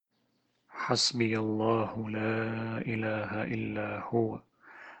حسبي الله لا إله إلا هو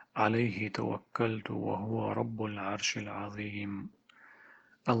عليه توكلت وهو رب العرش العظيم.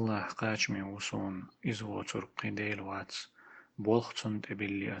 الله قاچمي وصون إز воцург قديل واتس بولخ تنت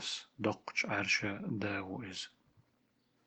بلي أس دقچ عرش داو إز